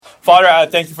Father, I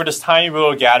thank you for this time we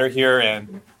will gather here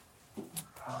and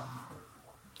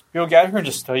we will gather here and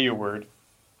just study your word.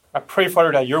 I pray,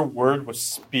 Father, that your word would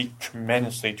speak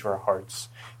tremendously to our hearts.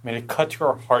 May it cut to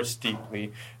our hearts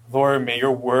deeply. Lord, may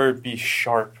your word be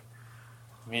sharp.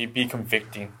 May it be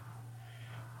convicting.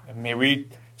 And may we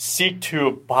seek to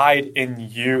abide in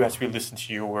you as we listen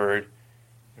to your word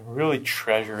and really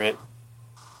treasure it.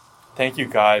 Thank you,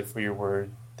 God, for your word.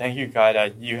 Thank you, God,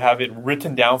 that you have it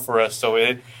written down for us so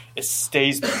it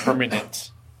stays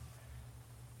permanent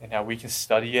and that we can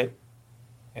study it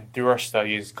and through our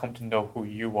studies come to know who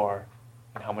you are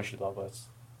and how much you love us.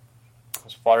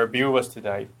 So, Father, be with us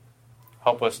tonight.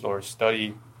 Help us, Lord,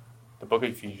 study the book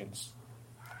of Ephesians.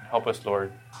 And help us,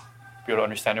 Lord, be able to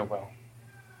understand it well.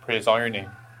 Pray this all in your name.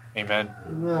 Amen.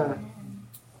 Amen.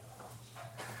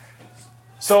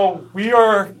 So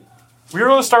we're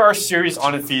going to start our series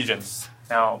on Ephesians.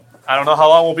 Now, I don't know how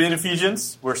long we'll be in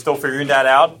Ephesians. We're still figuring that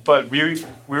out. But we're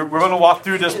going to walk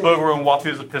through this book. We're going to walk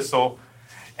through this epistle.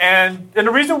 And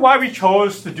the reason why we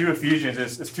chose to do Ephesians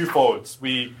is twofold.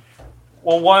 We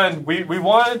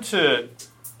wanted to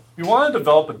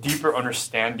develop a deeper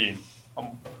understanding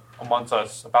amongst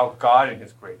us about God and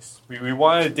His grace. We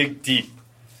wanted to dig deep.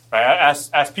 Right? As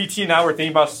PT and I were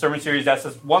thinking about the sermon series, that's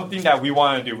just one thing that we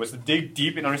wanted to do was to dig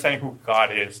deep in understanding who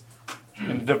God is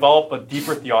and develop a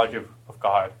deeper theology of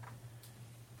God.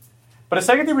 But the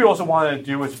second thing we also wanted to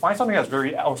do was find something that's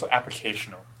very also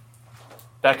applicational,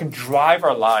 that can drive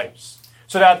our lives,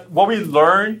 so that what we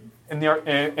learn in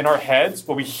our heads,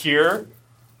 what we hear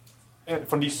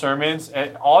from these sermons,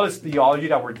 and all this theology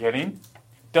that we're getting,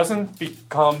 doesn't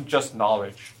become just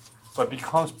knowledge, but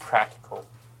becomes practical.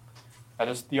 That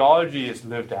this theology is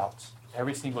lived out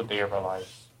every single day of our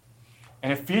lives.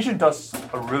 And Ephesians does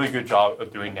a really good job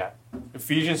of doing that.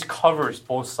 Ephesians covers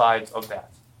both sides of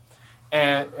that.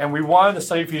 And we wanted to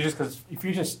study Ephesians because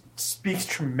Ephesians speaks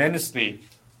tremendously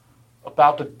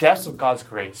about the depths of God's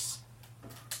grace,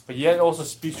 but yet it also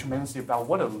speaks tremendously about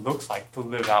what it looks like to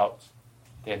live out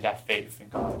that faith in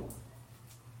God.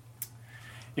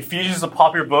 Ephesians is a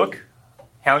popular book.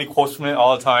 Hanley quotes from it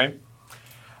all the time.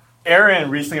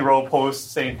 Aaron recently wrote a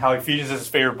post saying how Ephesians is his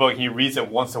favorite book and he reads it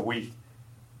once a week.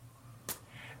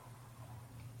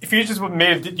 Ephesians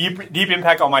made a deep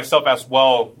impact on myself as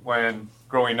well when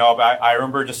growing up. I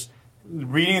remember just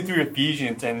reading through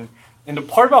Ephesians, and the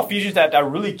part about Ephesians that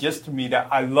really gets to me, that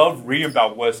I love reading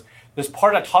about, was this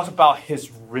part that talks about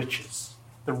His riches,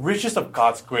 the riches of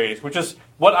God's grace, which is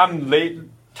what I'm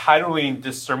titling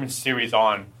this sermon series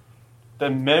on, the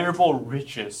immeasurable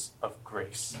riches of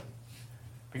grace.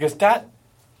 Because that's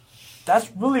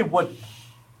really what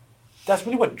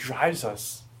drives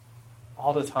us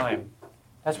all the time.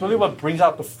 That's really what brings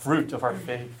out the fruit of our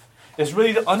faith. It's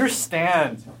really to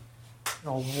understand,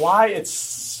 why it's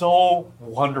so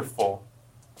wonderful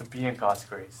to be in God's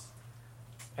grace,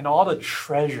 and all the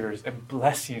treasures and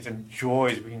blessings and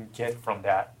joys we can get from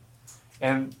that.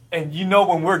 And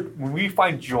when we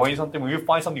find joy in something, when we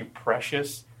find something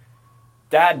precious,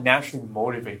 that naturally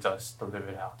motivates us to live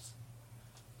it out.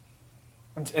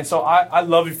 And so I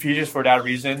love Ephesians for that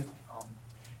reason.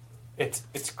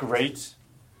 It's great.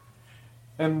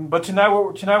 But tonight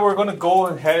we're going to go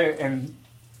ahead and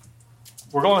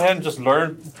just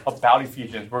learn about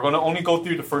Ephesians. We're going to only go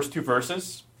through the first two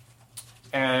verses,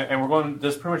 and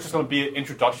this pretty much just going to be an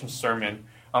introduction sermon.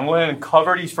 I'm going to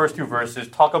cover these first two verses,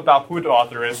 talk about who the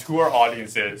author is, who our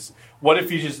audience is, what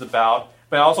Ephesians is about,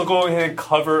 but I'll also go ahead and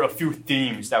cover a few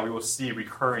themes that we will see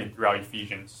recurring throughout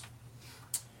Ephesians.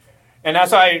 And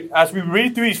as we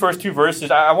read through these first two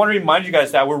verses, I want to remind you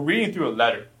guys that we're reading through a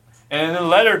letter. And in the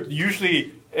letter,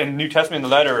 usually in the New Testament,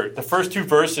 the first two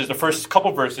verses, the first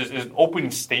couple verses, is an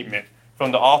opening statement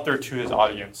from the author to his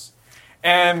audience.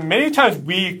 And many times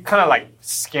we kind of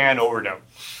scan over them.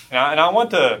 And I want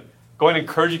to go and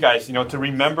encourage you guys, to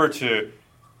remember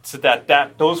so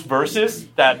that those verses,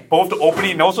 that both the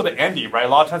opening and also the ending, right? A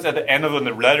lot of times at the end of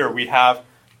the letter, we have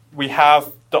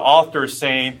the author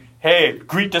saying, hey,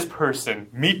 greet this person,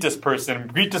 meet this person,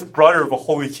 greet this brother with a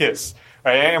holy kiss.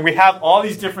 Right? And we have all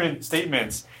these different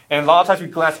statements, and a lot of times we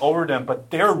glance over them, but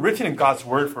they're written in God's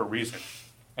word for a reason,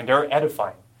 and they're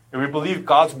edifying. And we believe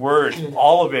God's word,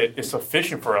 all of it, is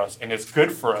sufficient for us, and it's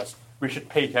good for us. We should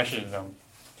pay attention to them.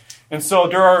 And so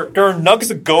there are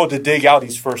nuggets of gold to dig out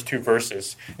these first two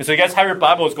verses. And so you guys have your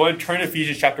Bibles, go ahead and turn to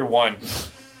Ephesians chapter 1.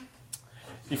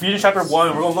 Ephesians chapter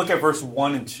 1, we're going to look at verse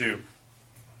 1 and 2.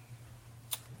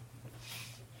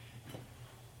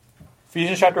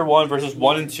 Ephesians chapter 1, verses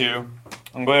 1 and 2.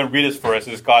 I'm going to read this for us.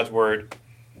 This is God's word.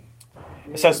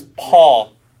 It says,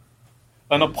 Paul,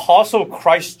 an apostle of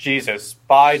Christ Jesus,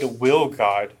 by the will of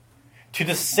God, to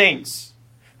the saints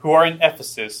who are in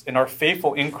Ephesus and are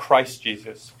faithful in Christ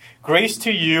Jesus. Grace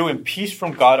to you and peace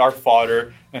from God our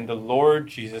Father and the Lord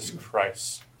Jesus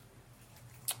Christ.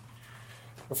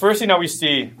 The first thing that we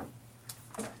see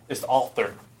is the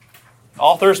author. The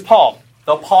author is Paul,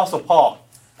 the Apostle Paul.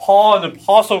 Paul, an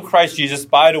apostle of Christ Jesus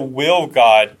by the will of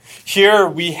God. Here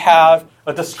we have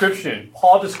a description.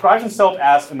 Paul describes himself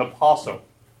as an apostle.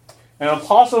 An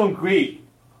apostle in Greek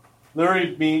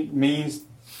literally means,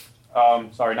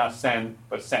 not send,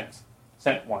 but sent.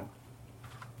 Sent one.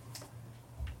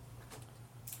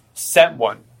 Sent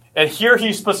one. And here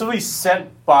he's specifically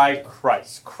sent by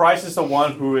Christ. Christ is the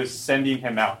one who is sending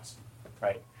him out.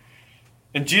 Right?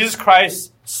 And Jesus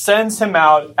Christ sends him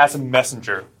out as a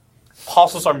messenger.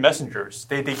 Apostles are messengers.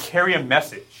 They carry a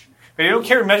message. But they don't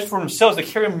carry a message for themselves. They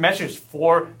carry a message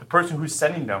for the person who's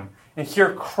sending them. And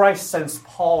here Christ sends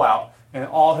Paul out and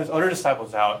all his other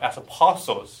disciples out as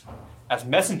apostles, as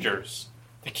messengers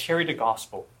to carry the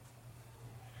gospel.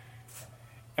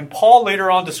 And Paul later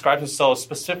on describes himself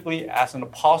specifically as an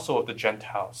apostle of the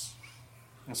Gentiles.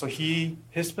 And so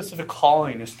his specific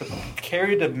calling is to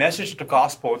carry the message of the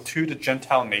gospel to the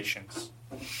Gentile nations.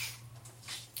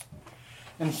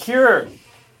 And here,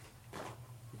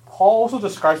 Paul also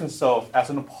describes himself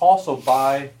as an apostle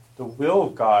by the will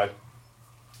of God.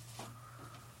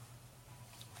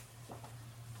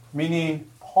 Meaning,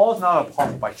 Paul is not an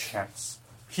apostle by chance.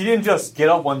 He didn't just get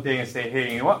up one day and say,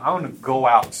 hey, you know what? I want to go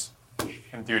out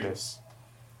and do this.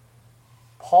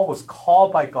 Paul was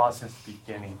called by God since the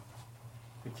beginning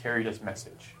to carry this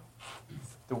message.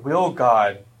 The will of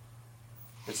God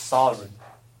is sovereign.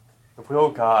 The will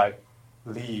of God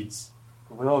leads.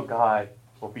 The will of God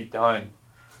will be done.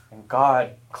 And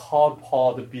God called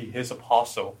Paul to be his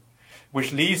apostle,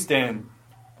 which leads then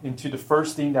into the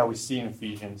first thing that we see in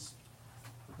Ephesians,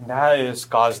 and that is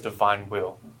God's divine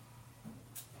will.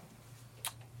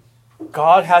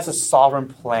 God has a sovereign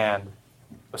plan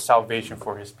of salvation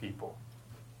for his people.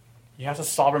 He has a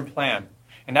sovereign plan,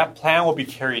 and that plan will be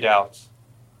carried out.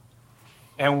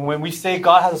 And when we say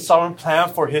God has a sovereign plan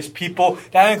for his people,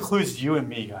 that includes you and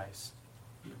me, guys.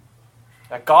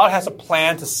 That God has a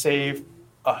plan to save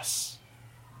us.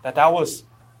 That was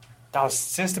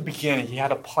since the beginning. He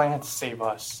had a plan to save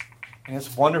us. And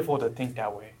it's wonderful to think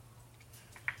that way.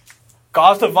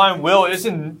 God's divine will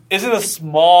isn't a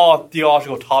small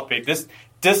theological topic. This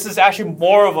is actually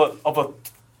more of a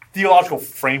theological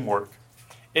framework.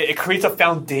 It creates a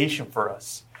foundation for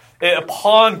us.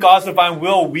 Upon God's divine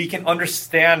will, we can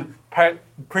understand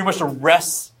pretty much the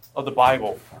rest of the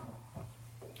Bible.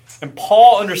 And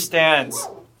Paul understands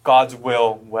God's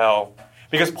will well.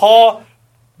 Because Paul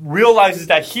realizes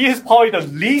that he is probably the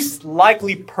least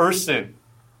likely person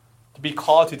to be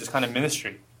called to this kind of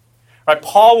ministry. Right?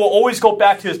 Paul will always go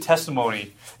back to his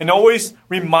testimony and always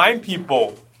remind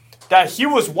people that he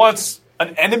was once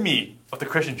an enemy of the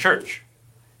Christian church.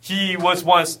 He was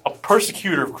once a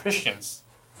persecutor of Christians.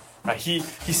 Right? He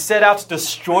set out to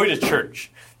destroy the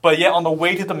church. But yet on the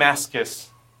way to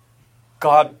Damascus,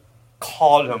 God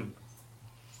called him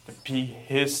to be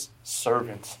his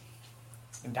servant.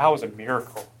 And that was a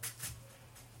miracle.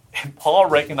 And Paul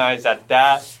recognized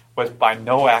that was by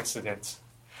no accident.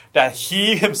 That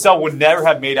he himself would never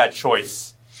have made that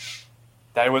choice.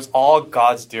 That it was all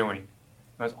God's doing.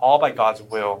 It was all by God's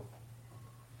will.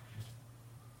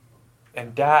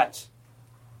 And that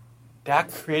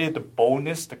created the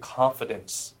boldness, the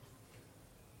confidence,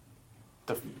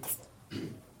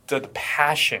 the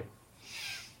passion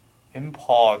in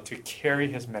Paul to carry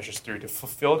his message through, to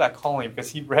fulfill that calling,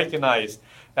 because he recognized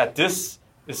that this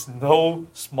is no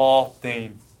small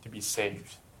thing to be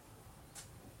saved.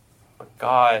 But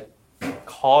God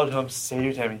called him,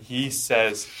 saved him, and he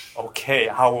says, okay,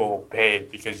 I will obey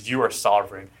because you are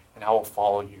sovereign and I will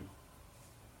follow you.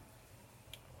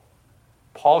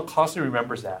 Paul constantly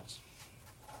remembers that.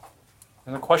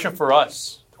 And the question for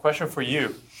us, the question for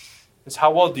you, is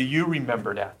how well do you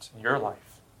remember that in your life?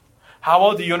 How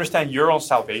well do you understand your own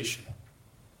salvation?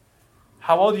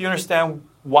 How well do you understand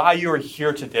why you are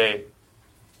here today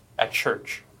at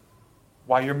church?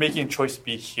 Why you're making a choice to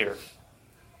be here?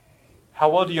 How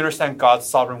well do you understand God's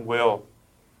sovereign will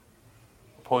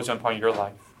imposed upon your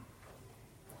life?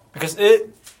 Because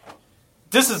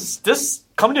this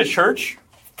coming to church,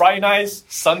 Friday nights,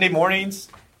 Sunday mornings,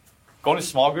 going to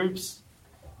small groups,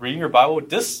 reading your Bible,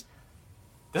 this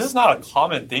is not a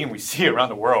common thing we see around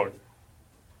the world.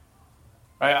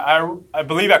 I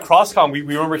believe at CrossCon, we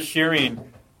remember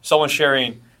hearing someone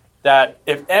sharing that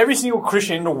if every single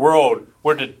Christian in the world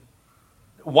were to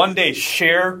one day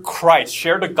share Christ,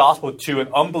 share the gospel to an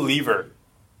unbeliever,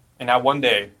 and that one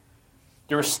day,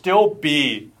 there would still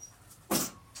be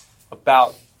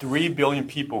about 3 billion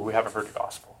people who haven't heard the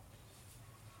gospel.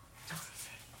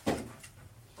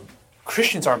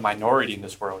 Christians are a minority in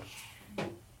this world.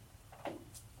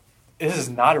 This is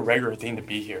not a regular thing to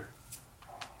be here.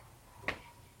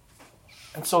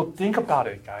 And so think about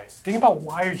it, guys. Think about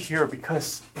why you're here,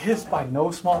 because it is by no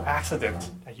small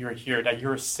accident that you're here, that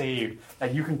you're saved,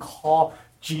 that you can call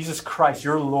Jesus Christ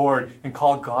your Lord and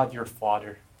call God your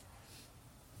Father.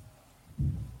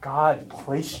 God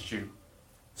placed you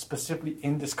specifically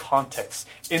in this context,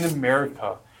 in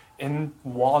America, in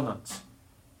Walnut,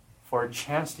 for a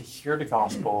chance to hear the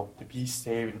gospel, to be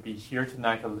saved, and be here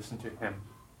tonight to listen to Him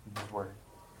and His Word.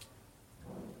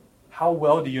 How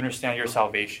well do you understand your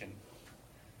salvation?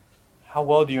 How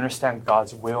well do you understand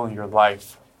God's will in your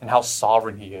life and how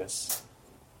sovereign He is?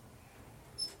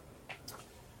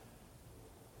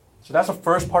 So that's the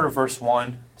first part of verse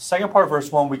 1. The second part of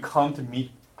verse 1, we come to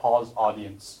meet Paul's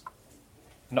audience.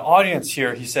 In the audience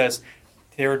here, he says,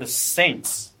 they're the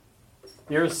saints.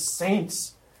 They're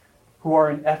saints who are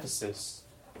in Ephesus.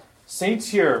 Saints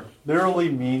here literally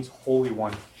means holy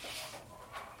one.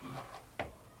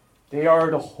 They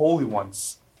are the holy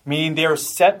ones, meaning they are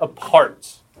set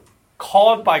apart,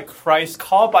 called by Christ,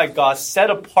 called by God, set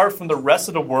apart from the rest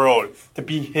of the world to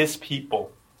be His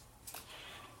people.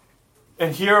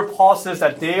 And here Paul says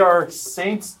that they are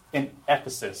saints in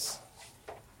Ephesus.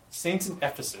 Saints in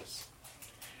Ephesus.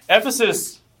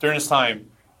 Ephesus, during this time,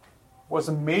 was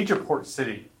a major port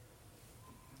city.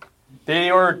 They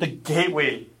are the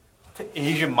gateway to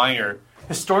Asia Minor.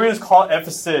 Historians call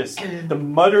Ephesus the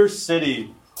mother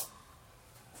city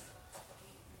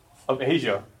of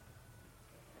Asia.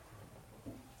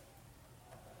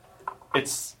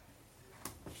 It's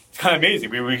kind of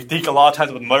amazing. We think a lot of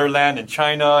times of motherland in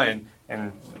China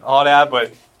and all that,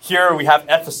 but here we have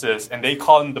Ephesus, and they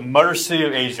call them the mother city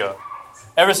of Asia.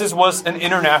 Ephesus was an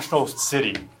international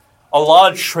city. A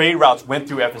lot of trade routes went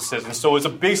through Ephesus, and so it was a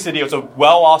big city. It was a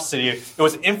well-off city. It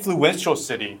was an influential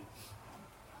city.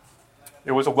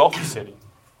 It was a wealthy city.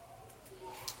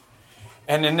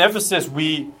 And in Ephesus,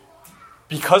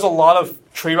 because a lot of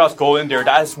trade routes go in there,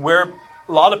 that is where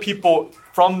a lot of people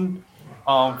from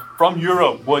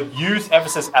Europe would use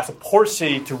Ephesus as a port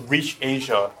city to reach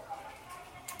Asia.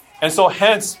 And so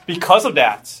hence, because of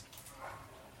that,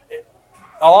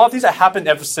 a lot of things that happened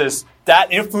in Ephesus,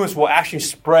 that influence will actually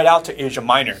spread out to Asia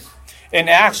Minor. In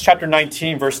Acts chapter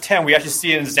 19, verse 10, we actually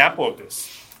see an example of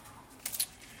this.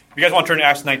 If you guys want to turn to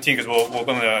Acts 19, because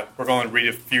we're going to read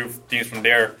a few things from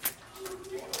there.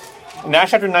 In Acts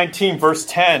chapter 19, verse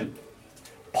 10,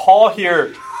 Paul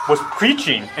here was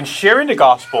preaching and sharing the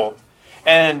gospel.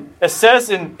 And it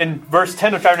says in verse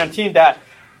 10 of chapter 19 that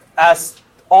as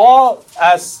Paul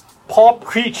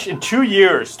preached in 2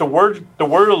 years the word of the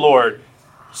Lord,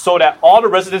 so that all the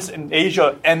residents in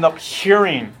Asia end up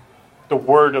hearing the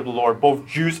word of the Lord, both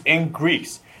Jews and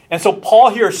Greeks. And so Paul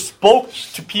here spoke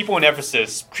to people in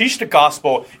Ephesus, preached the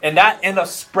gospel, and that ended up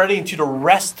spreading to the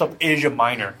rest of Asia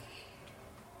Minor.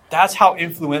 That's how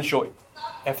influential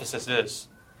Ephesus is.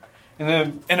 And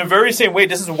then, in the very same way,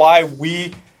 this is why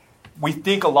we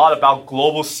think a lot about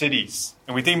global cities.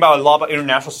 And we think about a lot about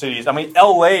international cities. I mean,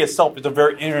 LA itself is a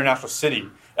very international city.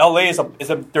 LA is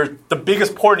the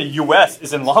biggest port in the U.S.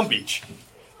 is in Long Beach.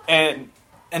 And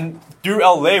through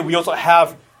LA, we also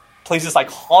have places like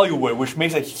Hollywood, which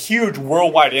makes a huge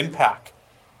worldwide impact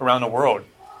around the world.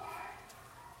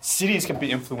 Cities can be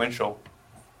influential.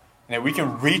 And if we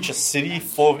can reach a city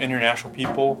full of international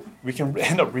people, we can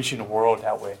end up reaching the world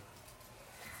that way.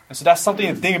 And so that's something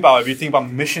to think about. If you think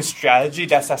about mission strategy,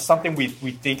 that's something we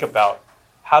think about.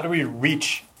 How do we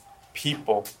reach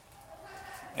people?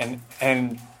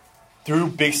 And through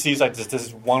big cities like this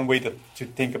is one way to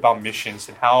think about missions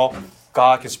and how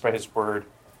God can spread His word.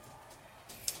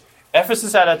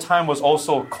 Ephesus at that time was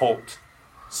also a cult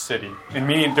city. And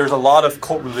meaning there's a lot of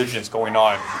cult religions going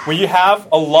on. When you have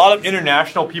a lot of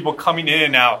international people coming in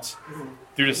and out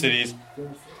through the cities,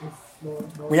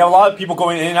 we have a lot of people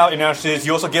going in and out in our cities.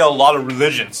 You also get a lot of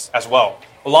religions as well.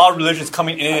 A lot of religions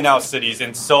coming in and out of cities.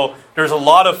 And so there's a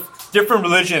lot of different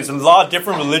religions and a lot of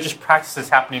different religious practices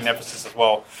happening in Ephesus as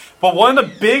well. But one of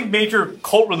the big major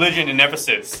cult religion in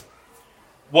Ephesus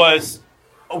was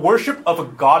a worship of a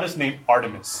goddess named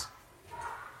Artemis.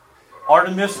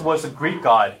 Artemis was a Greek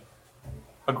god.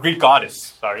 A Greek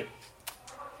goddess, sorry.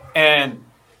 And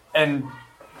in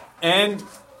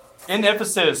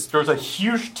Ephesus, there was a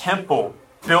huge temple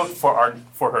built for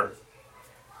her.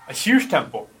 A huge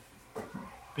temple.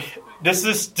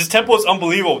 This temple is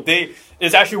unbelievable.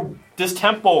 This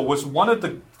temple was one of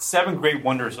the 7 great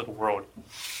wonders of the world.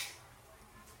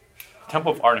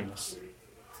 Temple of Artemis.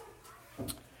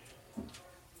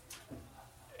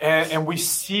 And we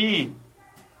see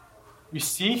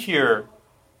here,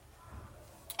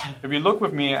 if you look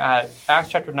with me at Acts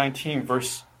chapter 19,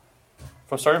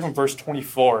 starting from verse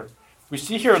 24, we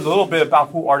see here a little bit about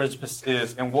who Artemis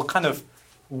is and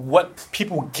what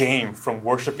people gain from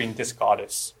worshiping this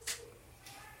goddess.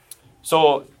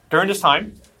 So during this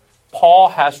time, Paul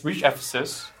has reached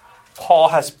Ephesus. Paul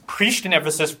has preached in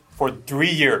Ephesus for 3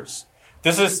 years.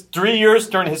 This is 3 years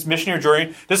during his missionary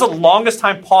journey. This is the longest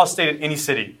time Paul stayed in any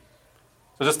city.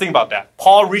 So just think about that.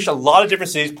 Paul reached a lot of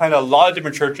different cities, planted a lot of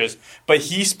different churches, but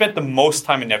he spent the most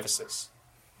time in Ephesus.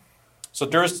 So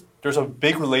there's a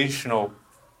big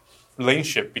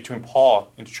relationship between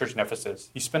Paul and the church in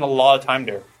Ephesus. He spent a lot of time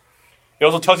there. It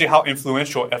also tells you how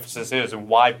influential Ephesus is and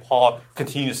why Paul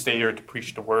continued to stay there to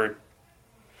preach the word.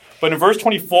 But in verse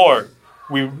 24,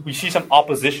 we see some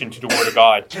opposition to the word of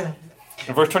God.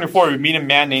 In verse 24, we meet a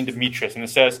man named Demetrius, and it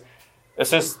says,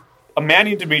 a man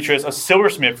named Demetrius, a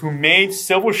silversmith who made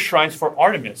silver shrines for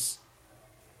Artemis,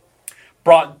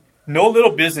 brought no little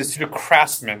business to the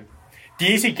craftsmen.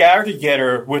 These he gathered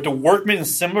together with the workmen in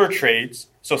similar trades,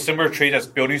 so similar trades as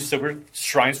building silver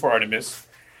shrines for Artemis.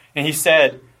 And he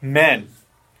said, "Men,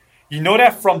 you know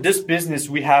that from this business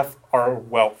we have our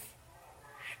wealth.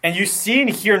 And you see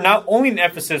and hear not only in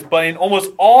Ephesus, but in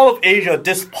almost all of Asia,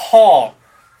 this Paul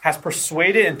has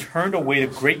persuaded and turned away a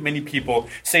great many people,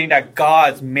 saying that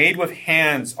gods made with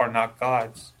hands are not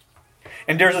gods.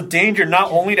 And there's a danger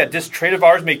not only that this trade of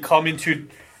ours may come into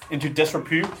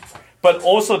disrepute, but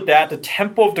also that the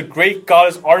temple of the great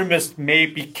goddess Artemis may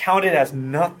be counted as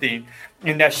nothing,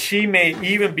 and that she may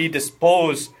even be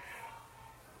disposed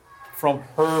from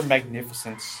her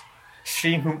magnificence,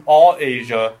 she whom all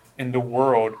Asia and the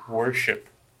world worship."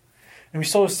 And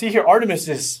we see here Artemis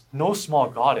is no small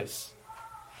goddess.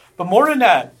 But more than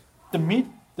that,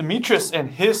 Demetrius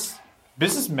and his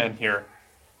businessmen here,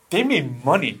 they made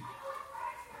money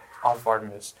off of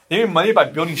Artemis. They made money by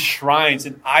building shrines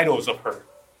and idols of her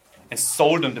and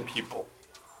sold them to people.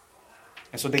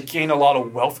 And so they gained a lot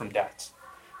of wealth from that.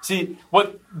 See,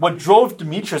 what drove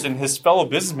Demetrius and his fellow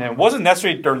businessmen wasn't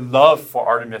necessarily their love for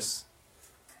Artemis,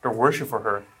 their worship for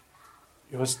her.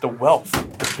 It was the wealth,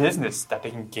 the business that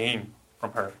they can gain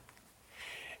from her.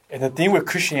 And the thing with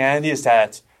Christianity is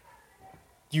that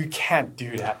you can't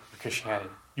do that with Christianity.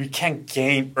 You can't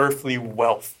gain earthly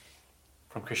wealth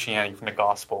from Christianity, from the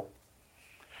gospel.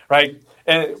 Right?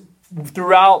 And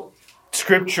throughout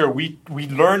Scripture, we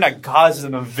learn that God is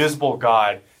an invisible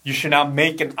God. You should not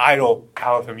make an idol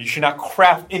out of him. You should not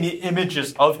craft any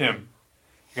images of him.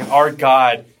 And our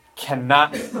God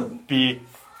cannot be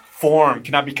formed,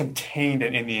 cannot be contained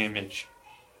in any image.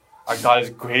 Our God is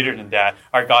greater than that.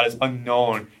 Our God is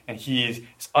unknown, and he is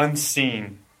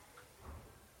unseen.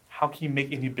 How can you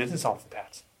make any business off of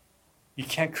that? You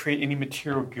can't create any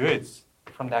material goods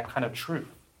from that kind of truth.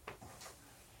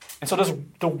 And so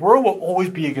the world will always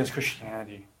be against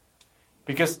Christianity.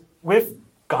 Because with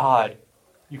God,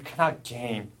 you cannot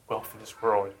gain wealth in this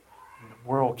world. And the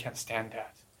world can't stand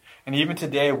that. And even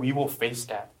today, we will face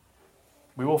that.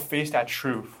 We will face that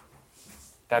truth.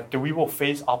 That we will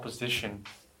face opposition.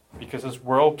 Because this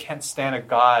world can't stand a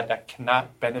God that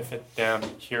cannot benefit them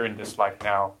here in this life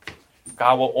now.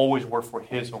 God will always work for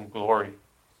his own glory.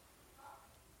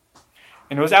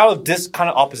 And it was out of this kind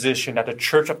of opposition that the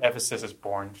church of Ephesus is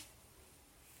born.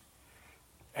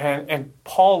 And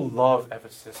Paul loved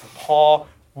Ephesus. And Paul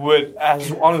would,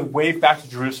 as on his way back to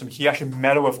Jerusalem, he actually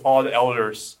met with all the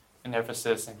elders in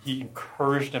Ephesus. And he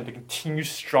encouraged them to continue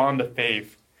strong in the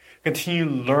faith. Continue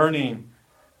learning,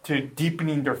 to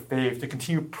deepening their faith. To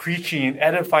continue preaching and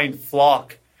edifying the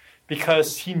flock.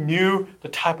 Because he knew the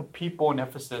type of people in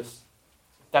Ephesus.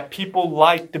 That people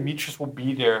like Demetrius will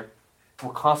be there.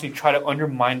 Will constantly try to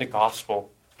undermine the gospel.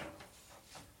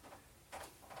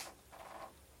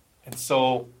 And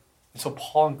so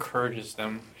Paul encourages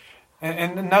them.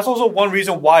 And that's also one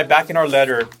reason why back in our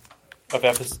letter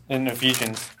in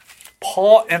Ephesians,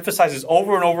 Paul emphasizes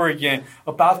over and over again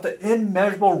about the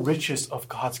immeasurable riches of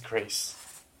God's grace.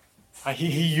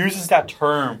 He uses that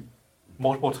term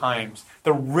multiple times.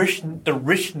 The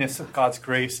richness of God's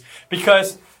grace.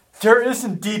 Because there is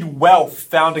indeed wealth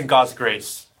found in God's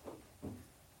grace.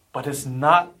 But it's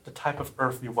not the type of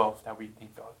earthly wealth that we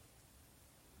think of.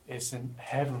 It's in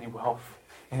heavenly wealth.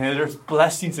 And there's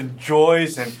blessings and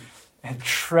joys and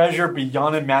treasure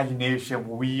beyond imagination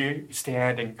when we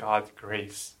stand in God's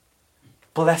grace.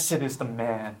 Blessed is the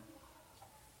man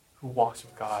who walks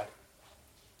with God.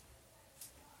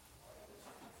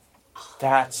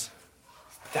 That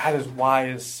is why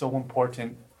it is so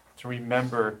important to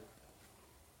remember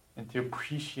and to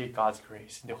appreciate God's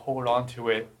grace and to hold on to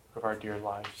it with our dear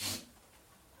lives.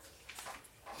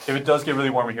 If it does get really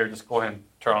warm in here, just go ahead and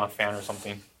turn on a fan or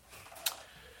something.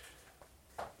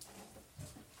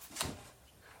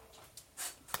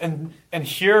 And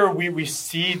here we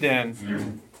see then,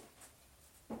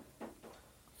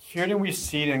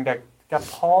 that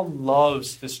Paul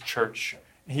loves this church.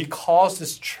 And he calls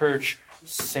this church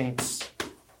saints.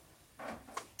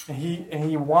 And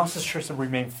he wants this church to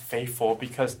remain faithful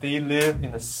because they live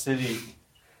in a city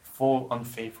full of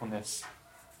unfaithfulness.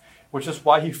 Which is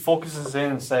why he focuses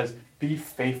in and says, be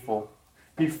faithful.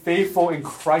 Be faithful in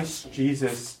Christ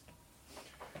Jesus.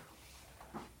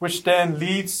 Which then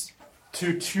leads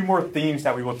to two more themes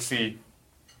that we will see.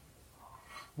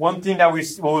 One thing that we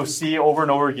will see over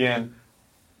and over again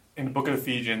in the book of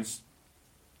Ephesians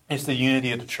is the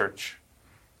unity of the church.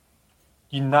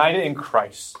 United in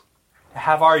Christ. To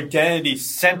have our identity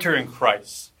centered in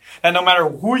Christ. And no matter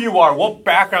who you are, what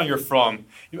background you're from,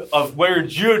 of whether you're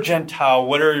Jew or Gentile,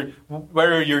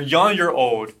 whether you're young or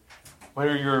old,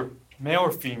 whether you're male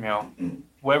or female,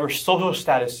 whatever social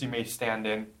status you may stand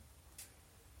in,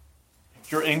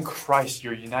 if you're in Christ,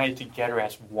 you're united together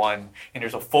as one. And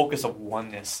there's a focus of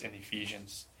oneness in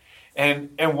Ephesians. And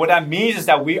what that means is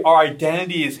that our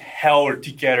identity is held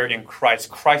together in Christ.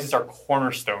 Christ is our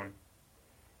cornerstone.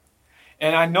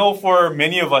 And I know for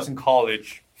many of us in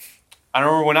college, I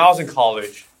remember when I was in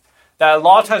college, that a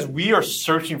lot of times we are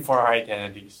searching for our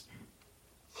identities.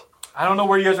 I don't know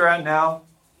where you guys are at now,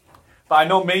 but I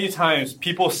know many times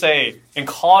people say in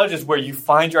college is where you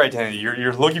find your identity.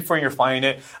 You're looking for it and you're finding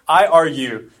it. I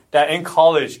argue that in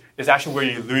college is actually where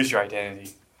you lose your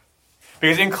identity.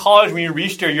 Because in college, when you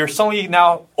reach there, you're suddenly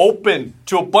now open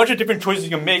to a bunch of different choices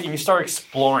you can make and you start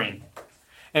exploring.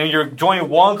 And you're joining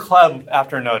one club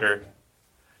after another.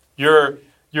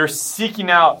 You're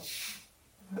seeking out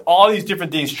all these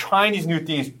different things, trying these new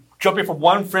things, jumping from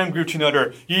one friend group to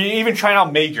another. You're even trying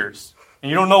out majors. And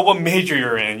you don't know what major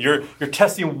you're in. You're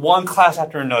testing one class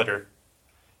after another.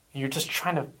 And you're just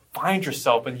trying to find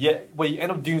yourself. And yet what you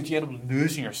end up doing is you end up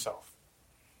losing yourself.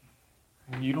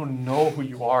 And you don't know who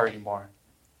you are anymore.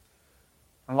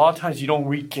 And a lot of times you don't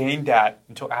regain that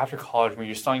until after college when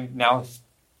you're starting now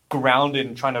grounded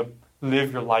and trying to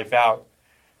live your life out.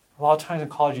 A lot of times in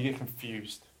college you get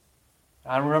confused.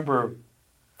 I remember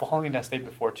falling in that state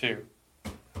before too.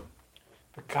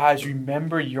 But guys,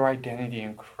 remember your identity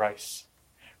in Christ.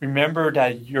 Remember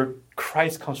that your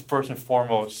Christ comes first and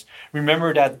foremost.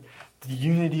 Remember that the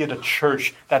unity of the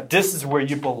church, that this is where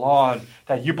you belong,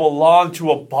 that you belong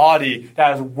to a body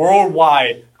that is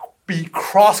worldwide, be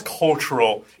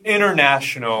cross-cultural,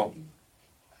 international,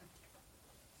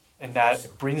 and that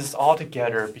it brings us all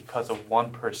together because of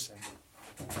one person,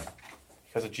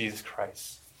 because of Jesus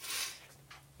Christ.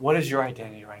 What is your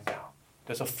identity right now?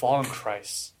 There's a fallen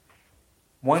Christ.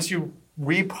 Once you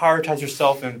reprioritize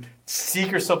yourself and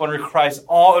seek yourself under Christ,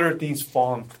 all other things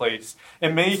fall in place.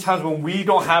 And many times when we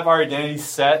don't have our identity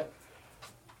set,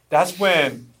 that's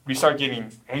when we start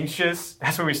getting anxious.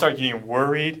 That's when we start getting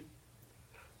worried.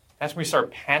 That's when we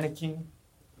start panicking,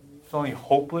 feeling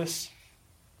hopeless,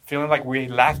 feeling like we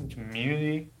lack in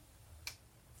community.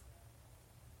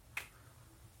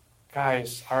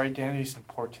 Guys, our identity is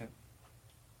important.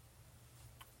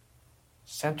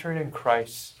 Centered in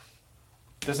Christ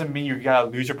doesn't mean you gotta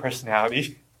lose your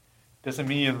personality. Doesn't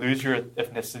mean you lose your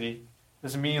ethnicity.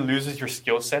 Doesn't mean you lose your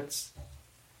skill sets.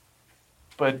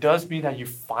 But it does mean that you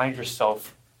find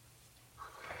yourself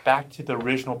back to the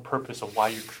original purpose of why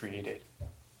you're created.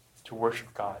 To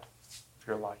worship God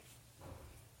for your life.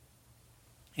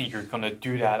 And you're going to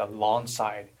do that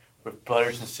alongside with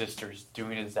brothers and sisters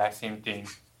doing the exact same thing.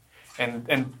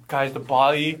 And guys, the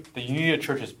body, the unity of the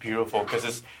church is beautiful because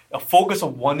it's a focus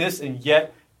of oneness, and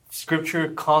yet Scripture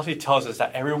constantly tells us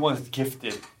that everyone's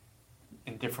gifted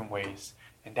in different ways.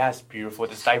 And that's beautiful.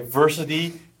 This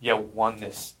diversity, yet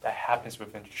oneness that happens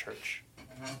within the church.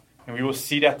 And we will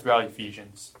see that throughout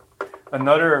Ephesians.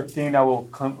 Another thing that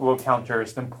we'll counter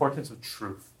is the importance of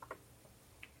truth.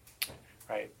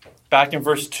 Right? Back in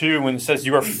verse 2 when it says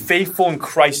you are faithful in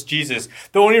Christ Jesus.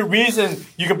 The only reason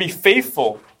you can be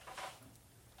faithful,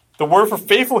 the word for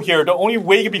faithful here, the only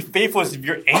way you can be faithful is if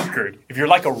you're anchored, if you're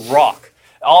like a rock.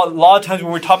 A lot of times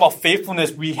when we're talking about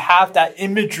faithfulness, we have that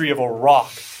imagery of a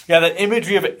rock. We have that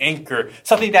imagery of an anchor,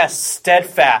 something that's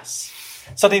steadfast,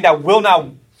 something that will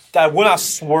not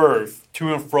swerve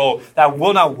to and fro, that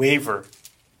will not waver,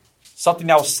 something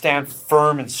that will stand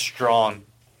firm and strong.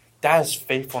 That is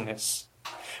faithfulness.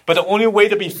 But the only way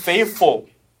to be faithful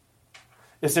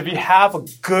is if you have a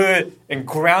good and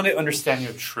grounded understanding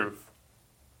of truth.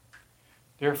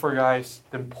 Therefore, guys,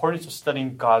 the importance of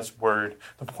studying God's Word,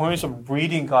 the importance of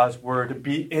reading God's Word, to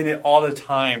be in it all the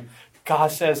time.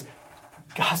 God says,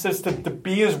 God says to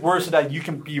be in His Word so that you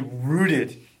can be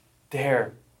rooted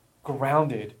there,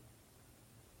 grounded.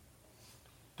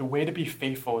 The way to be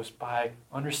faithful is by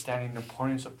understanding the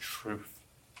importance of truth.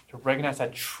 To recognize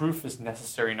that truth is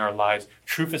necessary in our lives.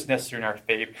 Truth is necessary in our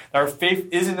faith. That our faith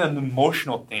isn't an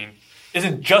emotional thing.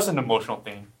 Isn't just an emotional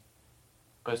thing.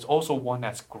 But it's also one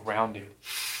that's grounded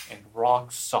in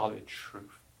rock solid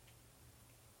truth.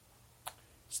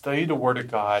 Study the Word of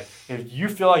God. If you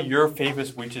feel like your faith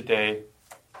is weak today,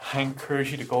 I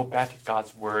encourage you to go back to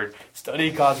God's Word.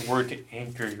 Study God's Word to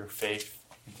anchor your faith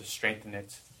and to strengthen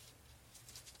it.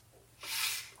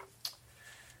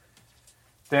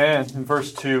 Then, in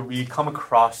verse 2, we come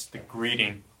across the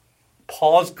greeting.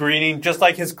 Paul's greeting, just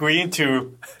like his greeting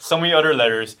to so many other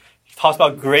letters, he talks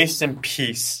about grace and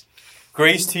peace.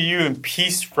 Grace to you and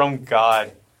peace from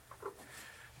God.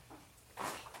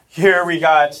 Here we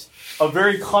got a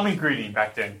very common greeting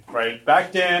back then, right?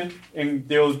 Back then, and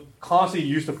they'll constantly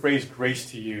use the phrase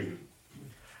grace to you.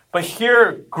 But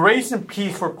here, grace and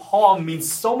peace for Paul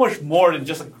means so much more than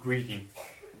just a greeting.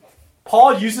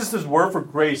 Paul uses this word for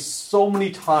grace so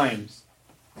many times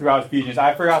throughout Ephesians.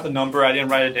 I forgot the number, I didn't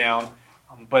write it down.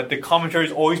 But the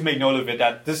commentaries always make note of it,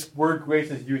 that this word grace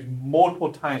is used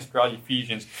multiple times throughout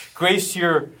Ephesians. Grace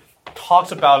here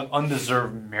talks about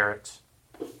undeserved merit.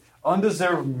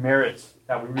 Undeserved merit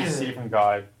that we receive from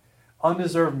God.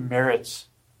 Undeserved merit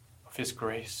of His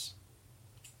grace.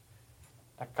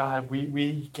 That God,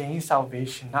 we gain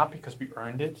salvation not because we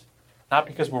earned it, not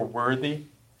because we're worthy.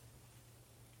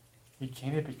 We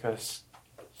gain it because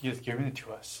He has given it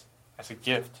to us as a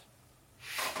gift.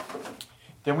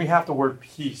 Then we have the word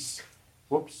peace.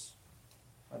 Whoops.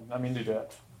 I didn't mean to do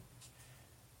that.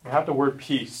 We have the word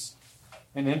peace.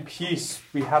 And in peace,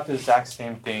 we have the exact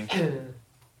same thing.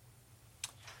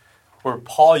 Where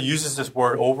Paul uses this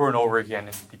word over and over again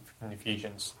in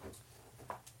Ephesians.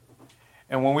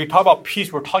 And when we talk about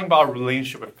peace, we're talking about a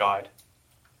relationship with God.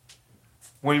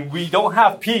 When we don't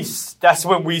have peace, that's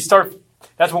when we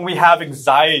have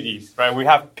anxieties, right? We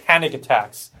have panic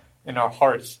attacks in our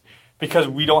hearts because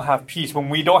we don't have peace. When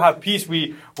we don't have peace,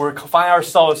 we find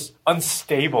ourselves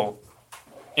unstable,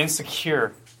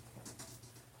 insecure.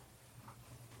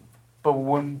 But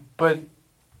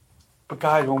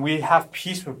God, when we have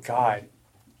peace with God,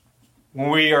 when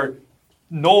we are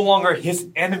no longer His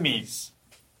enemies,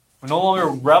 we're no longer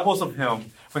rebels of Him,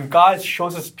 when God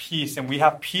shows us peace and we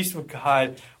have peace with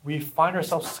God, we find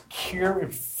ourselves secure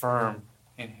and firm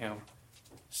in Him,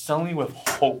 suddenly with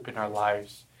hope in our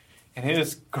lives. And it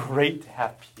is great to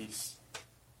have peace.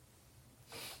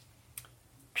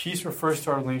 Peace refers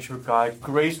to our relationship with God.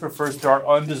 Grace refers to our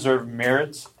undeserved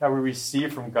merits that we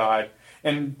receive from God.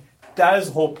 And that is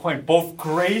the whole point. Both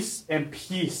grace and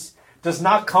peace does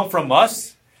not come from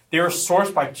us. They are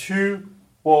sourced by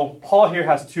Paul here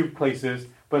has two places,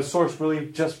 but it's sourced really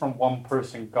just from one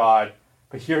person, God.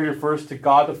 But here he refers to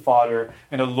God the Father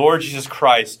and the Lord Jesus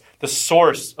Christ, the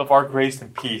source of our grace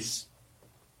and peace.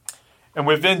 And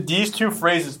within these two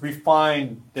phrases, we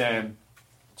find then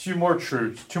two more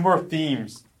truths, two more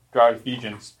themes throughout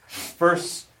Ephesians.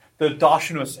 First, the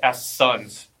adoption of us as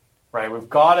sons, right? With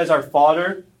God as our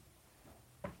Father,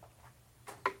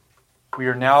 we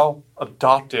are now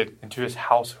adopted into His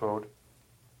household,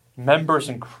 members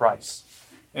in Christ.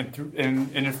 And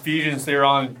in Ephesians, later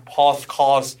on, Paul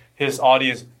calls his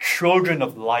audience children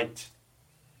of light.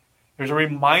 There's a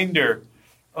reminder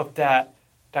of that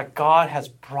God has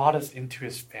brought us into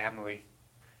His family.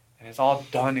 And it's all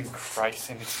done in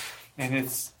Christ. And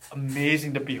it's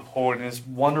amazing to behold. And it's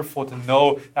wonderful to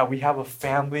know that we have a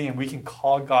family and we can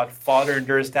call God Father. And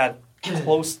there's that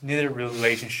close-knit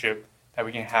relationship that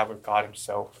we can have with God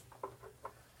Himself.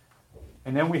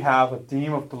 And then we have a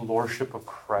theme of the Lordship of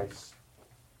Christ.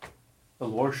 The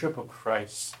Lordship of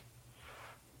Christ.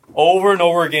 Over and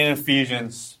over again in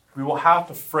Ephesians, we will have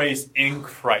the phrase in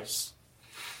Christ.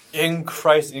 In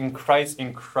Christ, in Christ,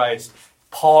 in Christ.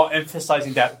 Paul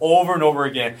emphasizing that over and over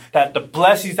again, that the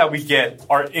blessings that we get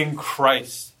are in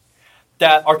Christ.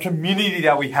 That our community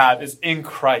that we have is in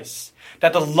Christ.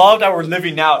 That the love that we're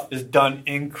living out is done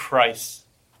in Christ.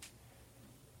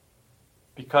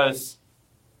 Because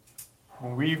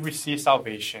when we receive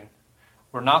salvation,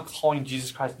 we're not calling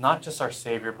Jesus Christ not just our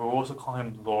Savior, but we also call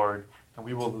Him Lord. And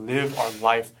we will live our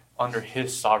life under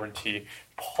His sovereignty.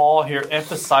 Paul here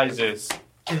emphasizes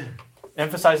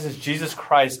Jesus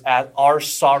Christ as our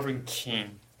sovereign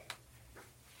King.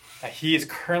 That He is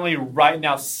currently right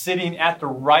now sitting at the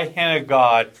right hand of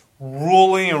God,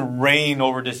 ruling and reigning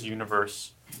over this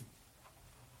universe.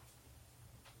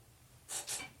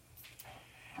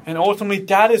 And ultimately,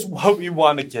 that is what we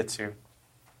want to get to.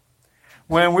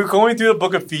 When we're going through the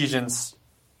book of Ephesians,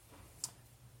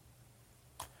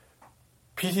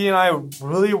 PT and I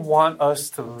really want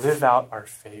us to live out our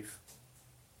faith.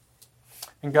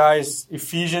 And guys,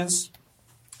 Ephesians,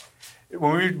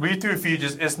 when we read through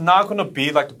Ephesians, it's not going to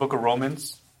be like the book of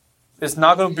Romans. It's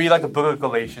not going to be like the book of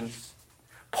Galatians.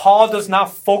 Paul does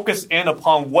not focus in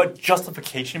upon what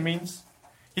justification means.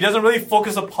 He doesn't really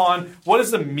focus upon what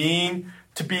does it mean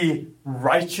to be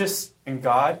righteous in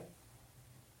God.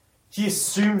 He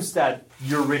assumes that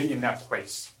you're already in that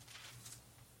place.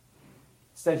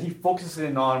 Instead, he focuses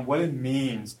in on what it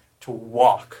means to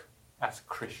walk as a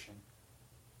Christian.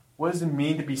 What does it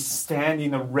mean to be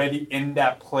standing already in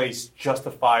that place,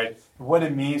 justified? And what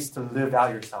it means to live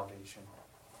out your salvation.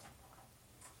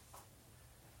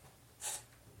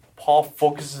 Paul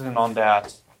focuses in on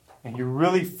that. And he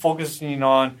really focusing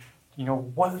on,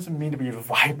 what does it mean to be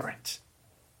vibrant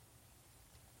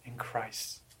in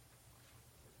Christ?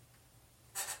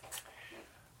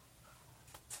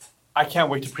 I can't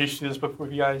wait to preach through this book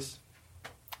with you guys.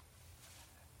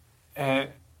 And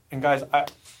guys,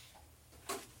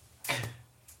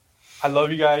 I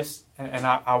love you guys, and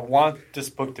I want this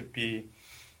book to be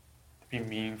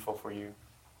meaningful for you.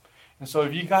 And so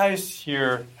if you guys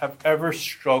here have ever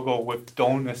struggled with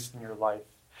dullness in your life,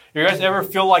 you guys ever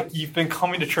feel like you've been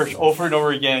coming to church over and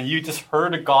over again, you just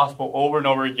heard the gospel over and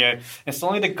over again, and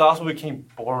suddenly the gospel became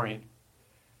boring,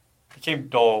 became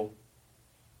dull,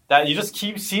 that you just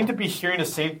seem to be hearing the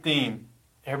same thing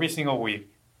every single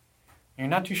week. You're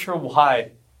not too sure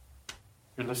why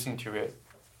you're listening to it.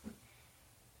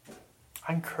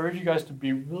 I encourage you guys to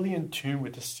be really in tune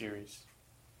with this series.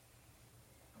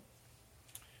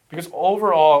 Because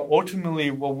overall,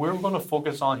 ultimately, what we're going to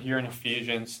focus on here in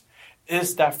Ephesians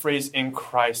is that phrase, in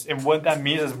Christ. And what that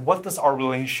means is, what does our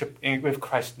relationship with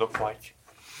Christ look like?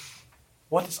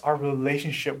 What does our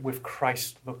relationship with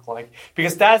Christ look like?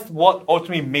 Because that's what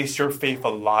ultimately makes your faith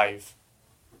alive.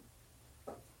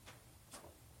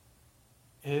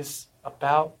 It is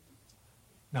about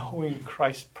knowing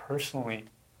Christ personally.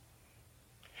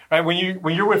 Right? When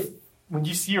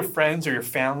you see your friends or your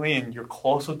family and you're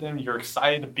close with them, you're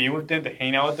excited to be with them, to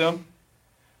hang out with them,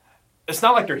 it's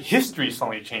not like their history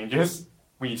suddenly changes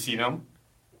when you see them.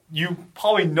 You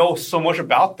probably know so much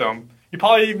about them. You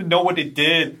probably even know what they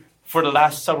did for the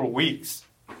last several weeks.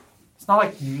 It's not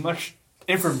like much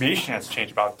information has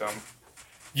changed about them.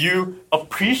 You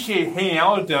appreciate hanging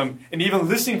out with them and even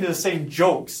listening to the same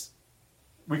jokes,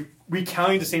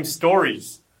 recounting the same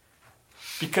stories,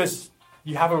 because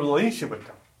you have a relationship with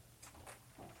them.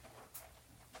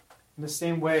 In the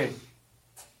same way,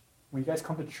 when you guys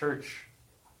come to church,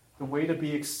 the way to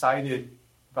be excited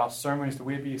about sermons, the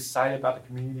way to be excited about the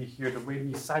community here, the way to be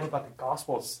excited about the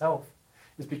gospel itself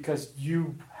is because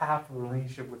you have a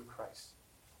relationship with Christ,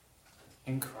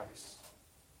 in Christ.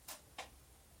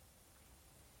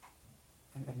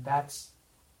 And that's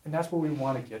what we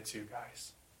want to get to,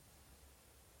 guys.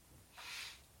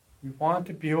 We want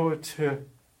to be able to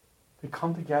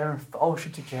come together and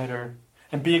fellowship together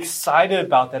and be excited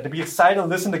about that, to be excited to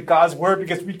listen to God's word,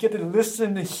 because we get to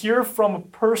listen and hear from a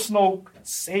personal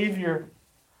Savior,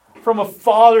 from a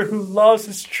Father who loves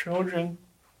his children.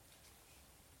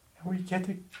 And we get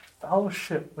to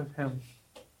fellowship with him.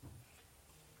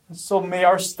 And so may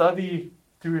our study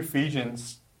through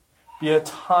Ephesians be a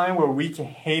time where we can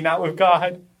hang out with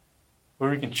God,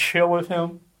 where we can chill with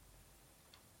him,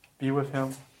 be with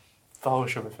him,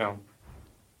 fellowship with him,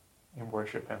 and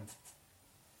worship him.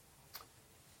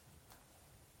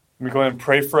 Let me go ahead and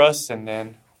pray for us, and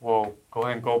then we'll go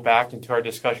ahead and go back into our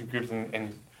discussion groups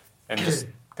and just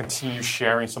continue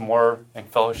sharing some more and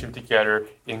fellowship together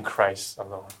in Christ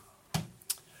alone.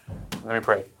 Let me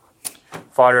pray.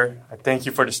 Father, I thank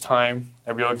you for this time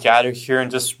that we will gather here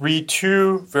and just read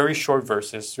two very short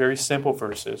verses, very simple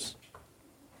verses.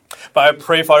 But I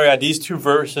pray, Father, that these two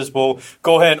verses will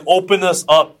go ahead and open us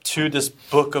up to this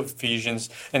book of Ephesians,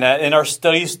 and that in our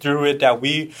studies through it, that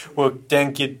we will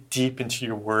then get deep into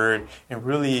your word and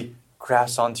really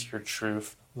grasp onto your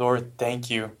truth. Lord, thank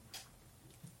you.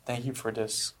 Thank you for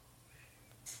this.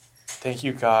 Thank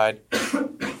you, God,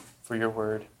 for your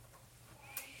word.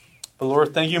 But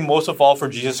Lord, thank you most of all for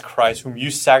Jesus Christ, whom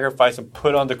you sacrificed and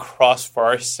put on the cross for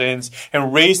our sins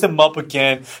and raised him up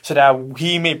again so that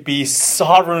he may be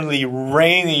sovereignly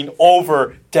reigning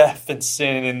over death and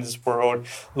sin in this world.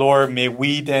 Lord, may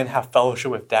we then have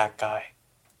fellowship with that guy.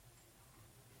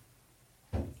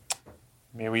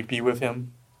 May we be with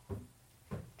him,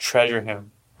 treasure him,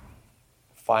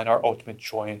 find our ultimate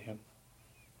joy in him.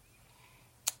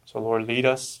 So Lord, lead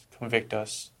us, convict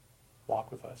us,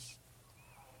 walk with us.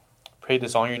 Pray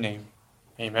this all in your name.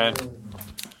 Amen.